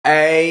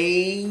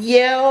Hey,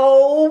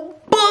 yo,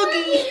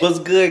 Boogie. What's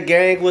good,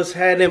 gang? What's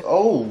happening?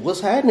 Oh,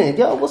 what's happening?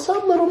 Yo, what's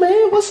up, little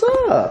man? What's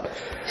up?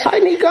 Hi,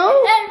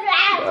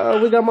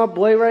 Nico. We got my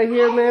boy right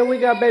here, man. We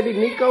got baby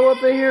Nico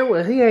up in here.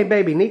 Well, he ain't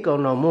baby Nico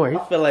no more.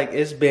 I feel like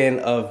it's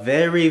been a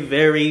very,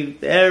 very,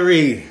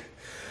 very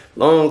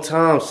long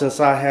time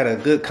since I had a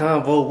good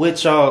convo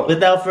with y'all.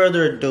 Without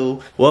further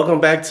ado, welcome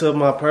back to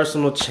my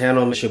personal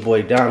channel. It's your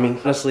boy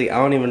Domi. Honestly, I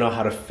don't even know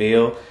how to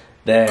feel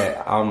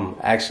that I'm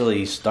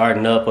actually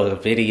starting up a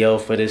video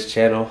for this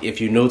channel.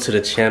 If you're new to the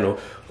channel,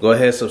 go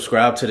ahead and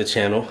subscribe to the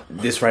channel.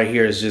 This right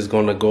here is just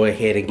gonna go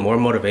ahead and get more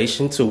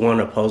motivation to want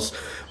to post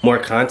more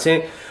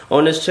content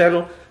on this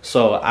channel.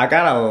 So I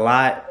got a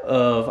lot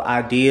of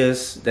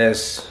ideas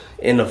that's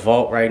in the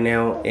vault right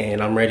now,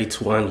 and I'm ready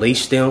to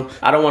unleash them.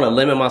 I don't want to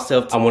limit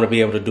myself. I want to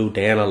be able to do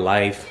day in a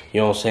life, you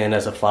know what I'm saying,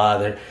 as a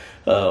father,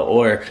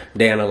 or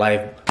day in a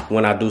life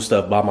when I do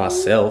stuff by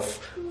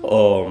myself.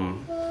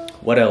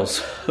 What else?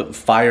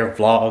 Fire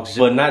vlogs,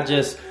 but not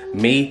just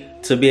me,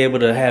 to be able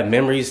to have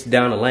memories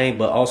down the lane,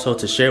 but also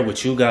to share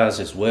with you guys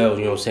as well,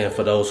 you know what I'm saying,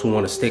 for those who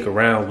want to stick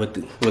around with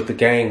the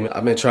gang.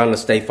 I've been trying to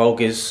stay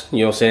focused, you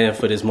know what I'm saying,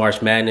 for this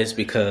March Madness,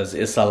 because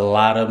it's a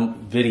lot of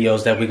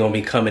videos that we're going to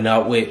be coming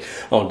out with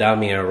on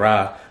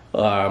Domi&Rah,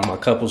 my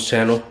couples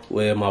channel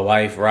with my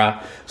wife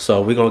Rah.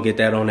 So we're gonna get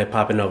that on there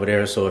popping over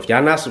there. So if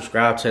y'all not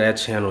subscribed to that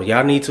channel,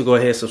 y'all need to go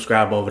ahead and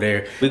subscribe over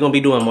there. We're gonna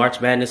be doing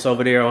March Madness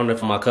over there on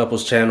my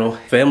couples channel.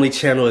 Family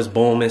channel is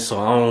booming, so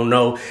I don't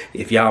know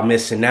if y'all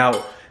missing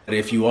out. But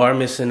if you are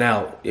missing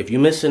out, if you're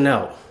missing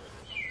out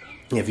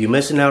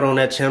on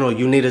that channel,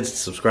 you need to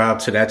subscribe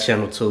to that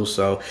channel too.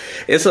 So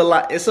it's a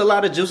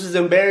lot of juices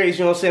and berries,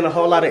 you know what I'm saying, a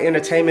whole lot of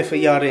entertainment for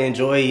y'all to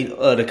enjoy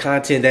the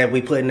content that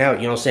we putting out,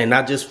 you know what I'm saying,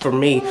 not just from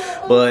me,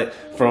 but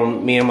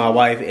from me and my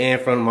wife and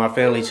from my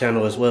family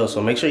channel as well.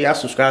 So make sure y'all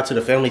subscribe to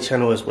the family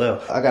channel as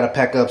well. I gotta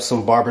pack up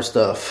some barber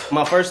stuff.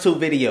 My first two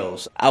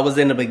videos, I was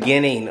in the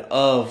beginning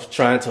of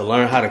trying to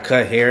learn how to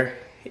cut hair.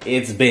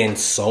 It's been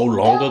so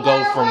long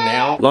ago from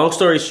now. Long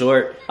story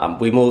short,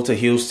 we moved to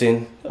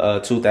Houston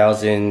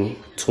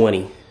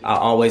 2020. I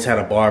always had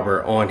a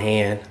barber on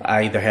hand.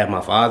 I either had my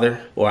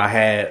father or I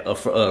had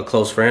a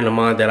close friend of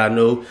mine that I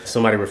knew.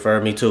 Somebody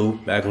referred me to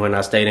back when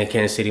I stayed in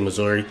Kansas City,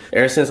 Missouri.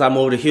 Ever since I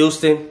moved to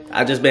Houston,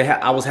 I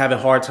was having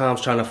hard times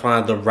trying to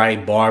find the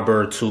right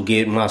barber to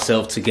get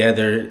myself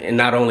together. And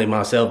not only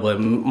myself, but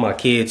my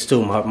kids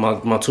too,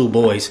 my two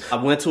boys. I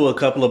went to a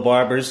couple of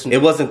barbers.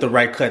 It wasn't the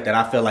right cut that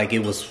I felt like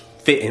it was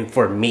fitting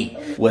for me.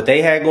 What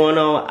they had going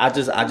on, I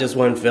just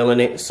wasn't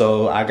feeling it.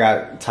 So I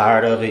got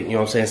tired of it, you know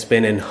what I'm saying,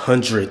 spending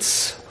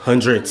hundreds.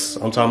 I'm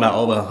talking about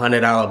over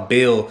 $100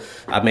 bill.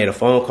 I made a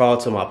phone call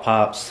to my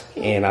pops,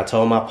 and I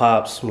told my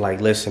pops, I'm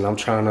like, listen, I'm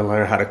trying to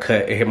learn how to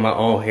cut my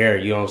own hair,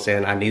 you know what I'm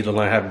saying, I need to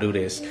learn how to do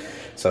this.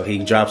 So he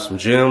dropped some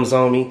gems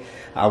on me.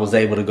 I was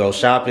able to go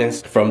shopping.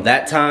 From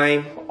that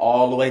time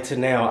all the way to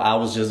now,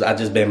 I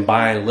just been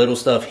buying little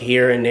stuff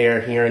here and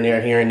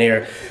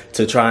there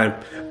to try and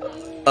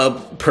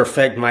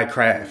perfect my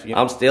craft.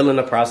 I'm still in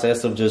the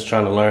process of just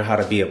trying to learn how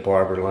to be a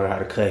barber, learn how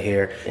to cut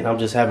hair, and I'm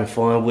just having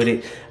fun with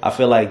it. I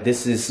feel like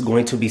this is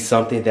going to be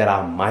something that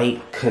I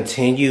might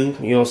continue,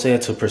 you know what I'm saying,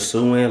 to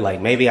pursuing.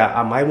 Like maybe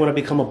I might want to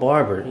become a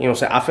barber, you know what I'm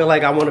saying. I feel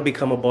like I want to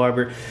become a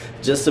barber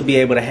just to be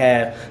able to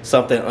have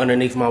something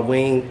underneath my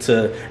wing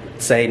to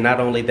say not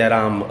only that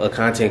I'm a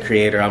content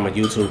creator, I'm a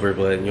YouTuber,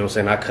 but you know what I'm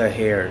saying, I cut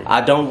hair. I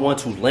don't want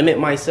to limit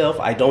myself.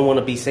 I don't want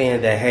to be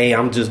saying that, hey,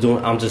 I'm just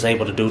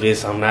able to do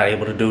this, I'm not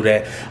able to do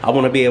that. I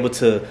want to be able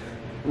to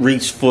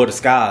reach for the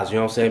skies, you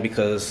know what I'm saying,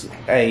 because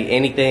hey,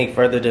 anything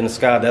further than the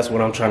sky, that's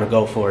what I'm trying to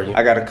go for.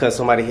 I gotta cut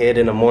somebody's head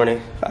in the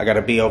morning. I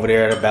gotta be over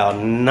there at about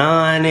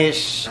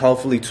 9ish.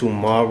 Hopefully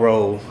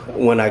tomorrow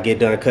when I get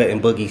done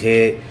cutting Boogie's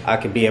head, I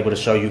can be able to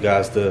show you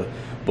guys the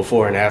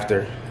before and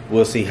after.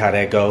 We'll see how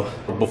that go.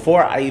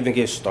 Before I even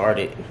get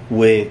started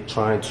with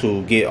trying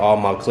to get all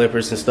my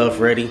clippers and stuff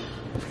ready,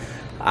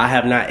 I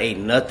have not ate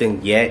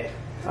nothing yet.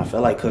 I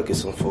feel like cooking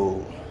some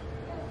food.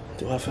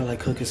 Do I feel like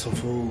cooking some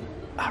food?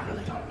 I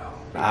really don't know.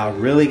 I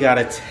really got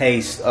a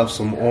taste of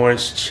some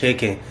orange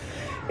chicken.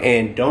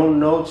 And don't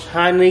know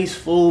Chinese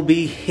food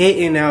be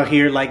hitting out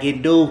here like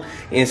it do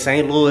in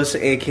St. Louis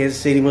and Kansas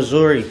City,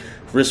 Missouri.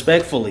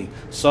 Respectfully.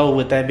 So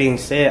with that being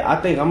said,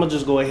 I think I'm gonna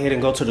just go ahead and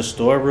go to the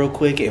store real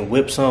quick and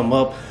whip something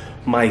up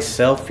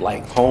myself,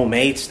 like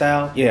homemade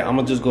style. Yeah, I'm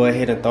gonna just go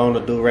ahead and throw on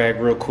the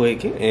do-rag real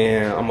quick,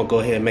 and I'm gonna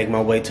go ahead and make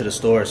my way to the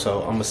store.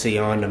 So I'm gonna see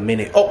y'all in a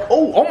minute.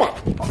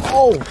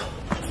 Oh,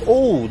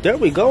 there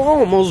we go. I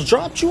almost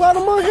dropped you out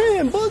of my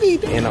hand,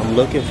 Boogie. And I'm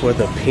looking for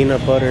the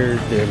peanut butter,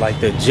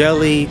 the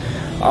jelly,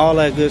 all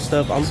that good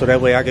stuff. So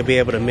that way I can be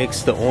able to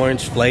mix the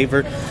orange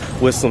flavor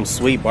with some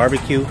sweet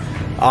barbecue.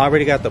 I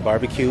already got the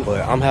barbecue, but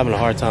I'm having a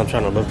hard time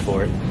trying to look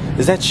for it.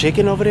 Is that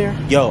chicken over there?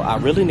 Yo, I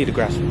really need to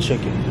grab some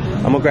chicken.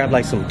 I'm gonna grab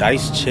like some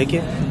diced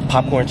chicken,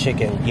 popcorn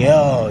chicken.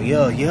 Yo.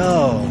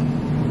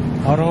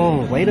 Hold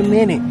on, wait a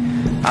minute.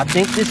 I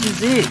think this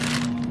is it.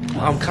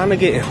 I'm kind of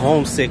getting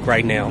homesick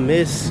right now. I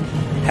miss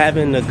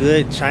having the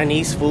good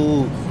Chinese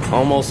food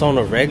almost on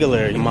a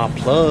regular. My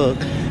plug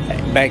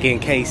back in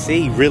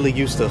KC really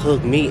used to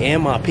hook me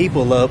and my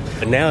people up.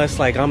 But now it's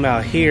like I'm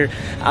out here.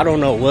 I don't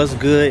know what's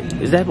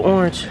good. Is that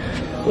orange?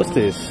 What's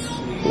this?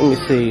 Let me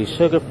see.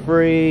 Sugar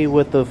free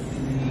with the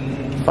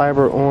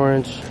fiber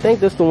orange. I think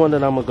that's the one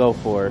that I'm gonna go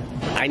for.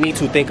 I need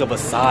to think of a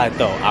side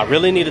though. I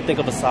really need to think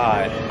of a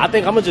side. I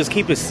think I'm gonna just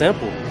keep it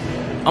simple.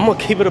 I'm gonna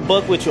keep it a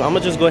buck with you. I'm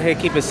gonna just go ahead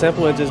and keep it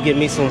simple and just give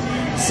me some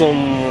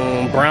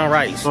brown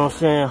rice. You know what I'm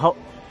saying?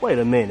 Wait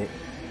a minute.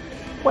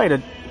 Wait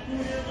a.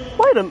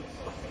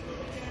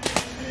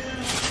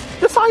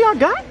 This all y'all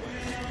got?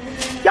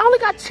 Y'all only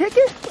got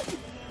chicken?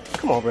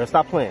 Come on, bro.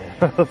 Stop playing.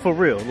 For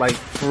real. Like,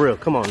 for real.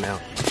 Come on now.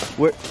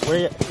 Where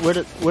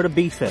the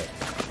beef at?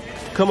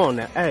 Come on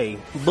now. Hey,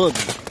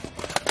 Boogie.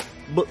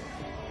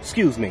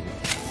 Excuse me.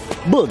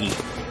 Boogie.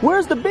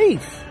 Where's the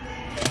beef?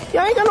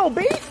 Y'all ain't got no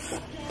beef?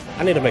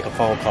 I need to make a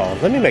phone call.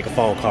 Let me make a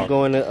phone call.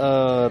 Go in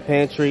the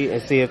pantry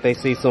and see if they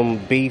see some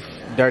beef,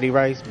 dirty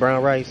rice,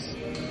 brown rice.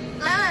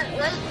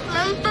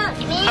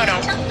 Hold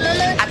on.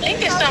 I think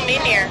there's some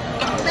in there.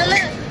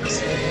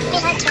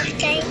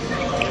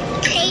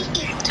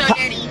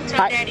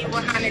 Tell daddy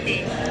what Hannah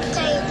did.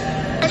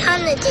 What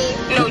Hannah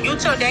did? No, you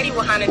told daddy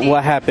what Hannah did.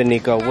 What happened,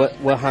 Nico?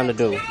 What Hannah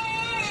do?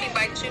 She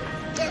bite you?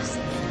 Yes.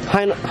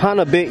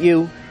 Hannah bit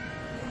you?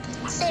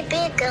 She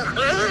bit you.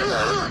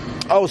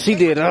 Oh, she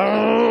did.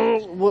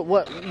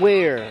 What?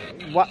 Where?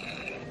 What?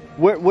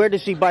 Where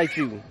did she bite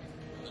you?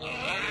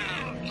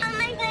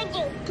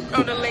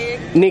 On the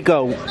leg.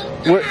 Nico,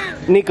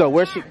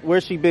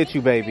 where she bit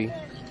you, baby?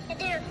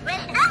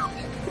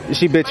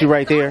 She bit you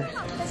right there,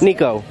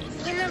 Nico.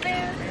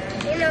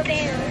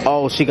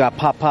 Oh, she got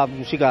pop.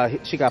 She got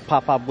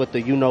pop with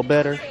the you know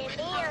better.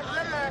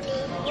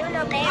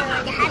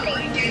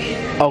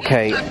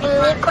 Okay.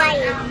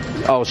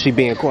 Oh, she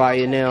being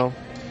quiet now.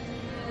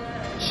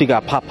 She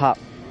got pop.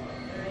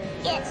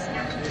 Yes.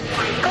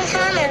 Who's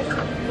Hannah?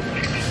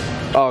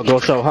 Oh, go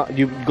show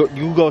you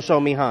go show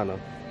me Hannah.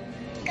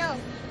 Go.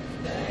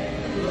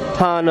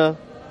 Hannah.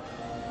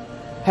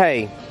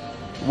 Hey,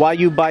 why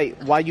you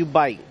bite? Why you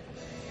bite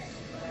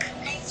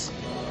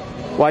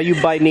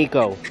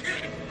Nico?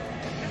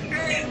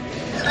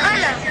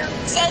 Hannah,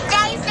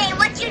 say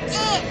what you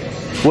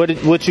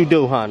did. What you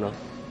do, Hannah?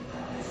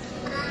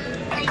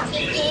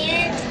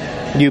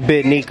 You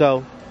bit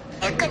Nico?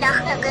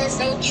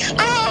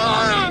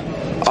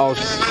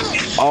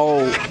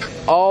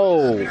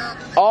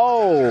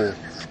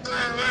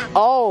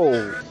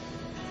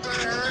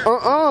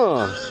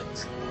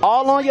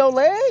 All on your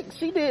leg?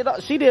 She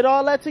did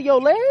all that to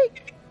your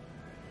leg?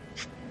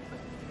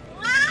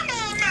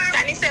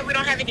 Daddy said we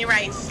don't have any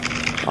rice.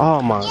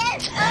 Oh my.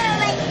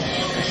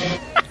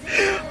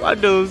 My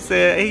dude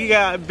said he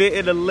got bit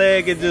in the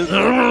leg and just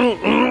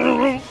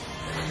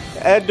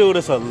that dude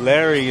is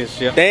hilarious,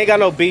 shit. They ain't got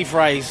no beef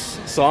rice,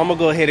 so I'm gonna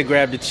go ahead and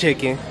grab the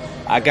chicken.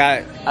 I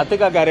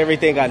think I got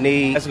everything I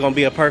need. That's gonna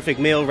be a perfect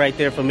meal right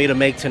there for me to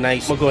make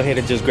tonight. I'm gonna go ahead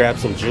and just grab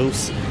some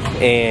juice.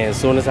 And as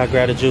soon as I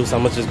grab the juice,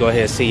 I'm gonna just go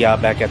ahead and see y'all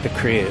back at the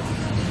crib.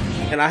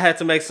 And I had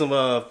to make some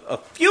a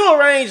few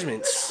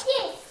arrangements.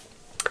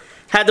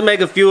 Had to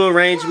make a few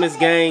arrangements,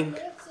 gang.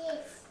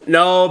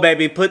 No,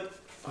 baby,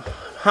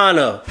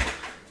 Hannah.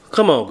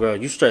 Come on, girl.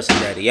 You stressing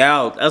daddy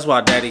out. That's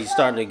why daddy's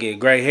starting to get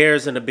gray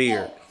hairs in the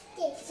beard.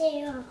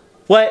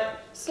 What?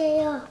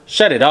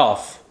 Shut it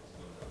off.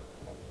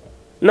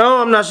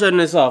 No, I'm not shutting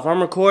this off. I'm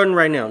recording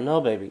right now.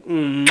 No, baby.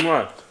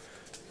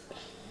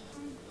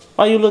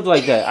 Why you look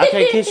like that? I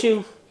can't kiss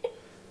you?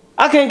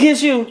 I can't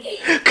kiss you?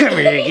 Come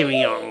here, give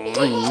me your...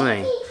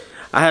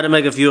 I had to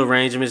make a few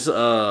arrangements.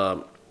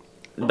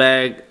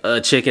 Bag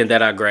of chicken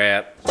that I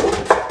grabbed.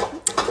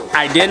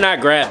 I did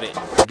not grab it.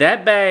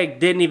 That bag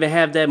didn't even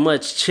have that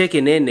much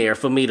chicken in there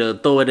for me to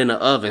throw it in the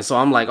oven. So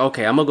I'm like,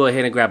 okay, I'm gonna go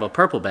ahead and grab a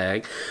purple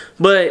bag.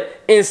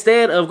 But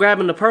instead of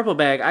grabbing the purple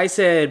bag, I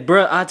said,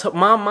 bruh,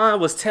 my mind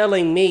was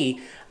telling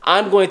me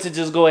I'm going to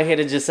just go ahead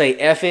and just say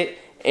F it.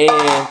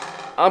 And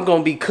I'm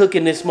gonna be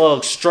cooking this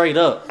mug straight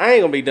up. I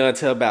ain't gonna be done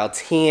till about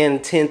 10,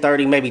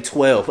 10:30, maybe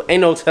 12.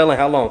 Ain't no telling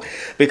how long.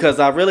 Because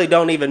I really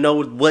don't even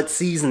know what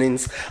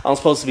seasonings I'm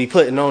supposed to be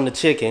putting on the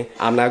chicken.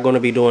 I'm not gonna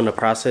be doing the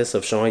process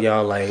of showing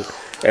y'all like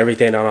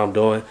everything that I'm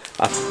doing.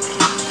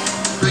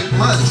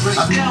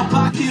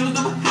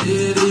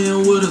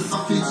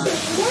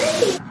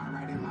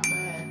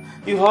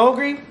 You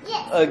hungry?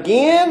 Yes.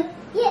 Again?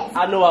 Yes.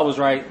 I knew I was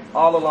right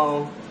all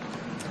along.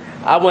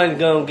 I wasn't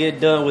gonna get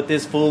done with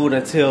this food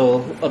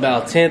until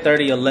about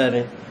 10:30,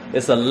 11.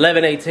 It's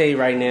 11:18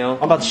 right now.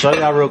 I'm about to show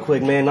y'all real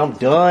quick, man. I'm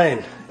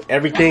done.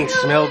 Everything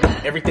smell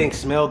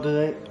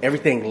good.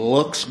 Everything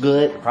looks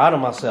good. Proud of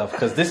myself,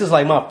 because this is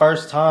like my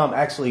first time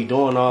actually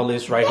doing all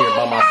this right here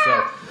by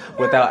myself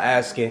without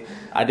asking.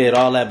 I did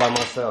all that by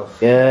myself.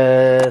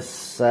 Yes,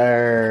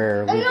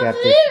 sir. We got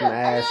this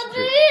smashed.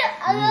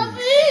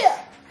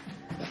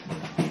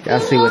 Y'all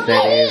see what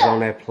that is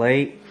on that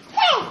plate?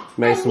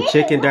 Made some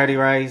chicken dirty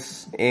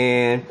rice,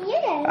 and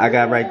I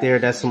got right there,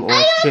 that's some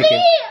orange chicken.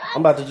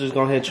 I'm about to just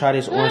go ahead and try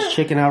this orange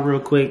chicken out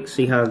real quick,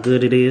 see how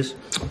good it is.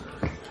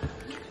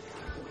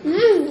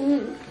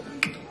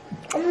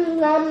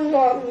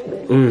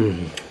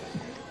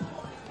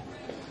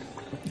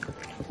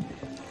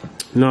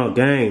 No,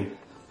 gang.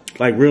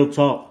 Like, real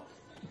talk.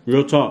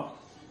 Real talk.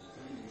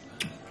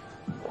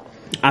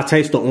 I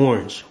taste the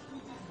orange.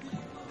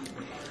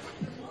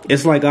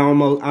 It's like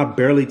I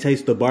barely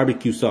taste the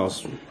barbecue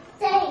sauce.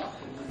 Hey,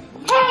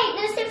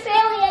 Mr.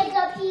 Fairley, I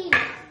got pee.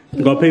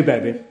 Go pee,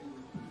 baby.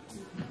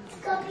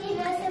 Go pee,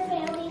 Mr.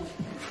 Fairley.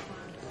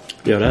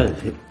 Yo,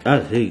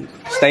 that's heat.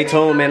 Stay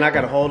tuned, man. I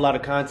got a whole lot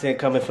of content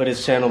coming for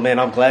this channel, man.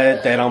 I'm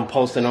glad that I'm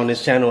posting on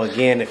this channel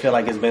again. It feel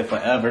like it's been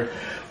forever.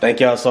 Thank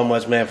y'all so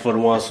much, man, for the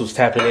ones who's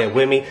tapping in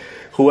with me.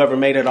 Whoever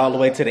made it all the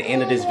way to the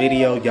end of this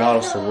video, y'all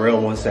are some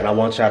real ones that I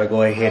want y'all to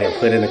go ahead and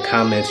put in the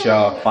comments,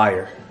 y'all.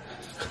 Fire.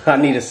 I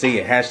need to see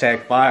it.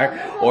 Hashtag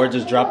fire, or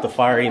just drop the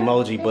fire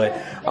emoji. But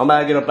I'm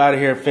about to get up out of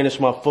here and finish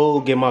my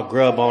food, get my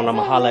grub on. I'm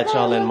going to holler at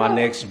y'all in my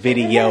next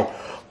video.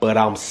 But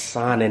I'm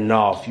signing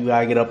off. You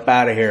gotta get up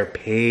out of here.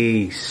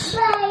 Peace.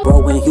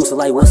 Bro, when you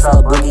like, what's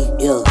up, Boogie?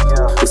 Yeah.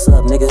 What's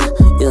up, nigga?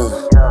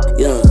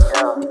 Yeah.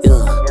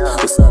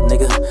 What's up,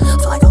 nigga?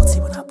 Feel like